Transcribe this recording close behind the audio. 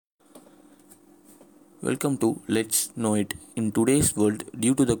Welcome to Let's Know It. In today's world,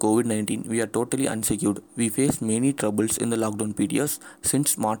 due to the COVID 19, we are totally unsecured. We face many troubles in the lockdown periods.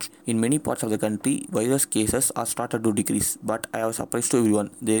 Since March, in many parts of the country, virus cases are started to decrease. But I have surprised to everyone.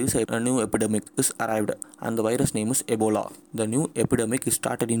 There is a new epidemic is arrived, and the virus name is Ebola. The new epidemic is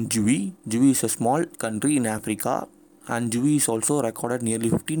started in Juvi. Juvi is a small country in Africa, and Juvi is also recorded nearly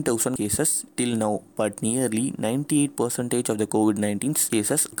 15,000 cases till now, but nearly 98% of the COVID 19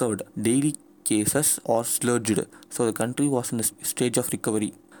 cases recovered. Daily cases are surged, so the country was in a stage of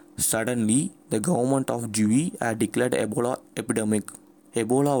recovery. Suddenly, the government of Juvi had declared Ebola epidemic.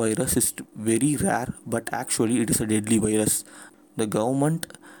 Ebola virus is very rare, but actually it is a deadly virus. The government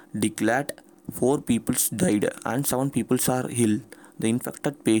declared 4 people died and 7 people are ill. The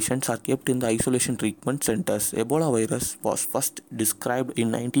infected patients are kept in the isolation treatment centers. Ebola virus was first described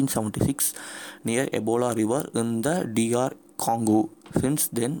in 1976 near Ebola River in the DR Congo. Since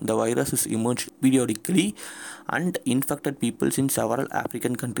then, the virus has emerged periodically and infected people in several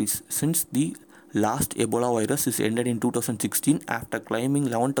African countries. Since the last Ebola virus is ended in 2016 after claiming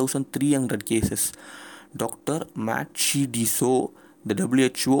 11,300 cases. Dr. Matshidiso, the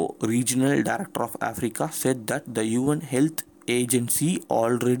WHO Regional Director of Africa, said that the UN Health Agency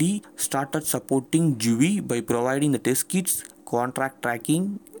already started supporting Juvi by providing the test kits, contract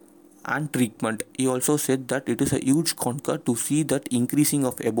tracking, and treatment. He also said that it is a huge conquer to see that increasing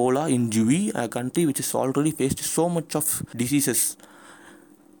of Ebola in Juvi, a country which has already faced so much of diseases.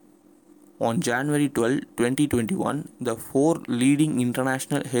 On January 12, 2021, the 4 leading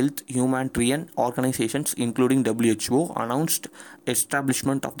international health humanitarian organizations, including WHO, announced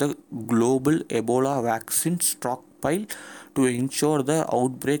establishment of the global Ebola vaccine stockpile to ensure the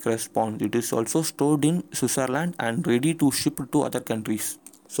outbreak response. It is also stored in Switzerland and ready to ship to other countries.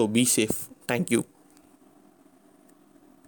 So be safe. Thank you.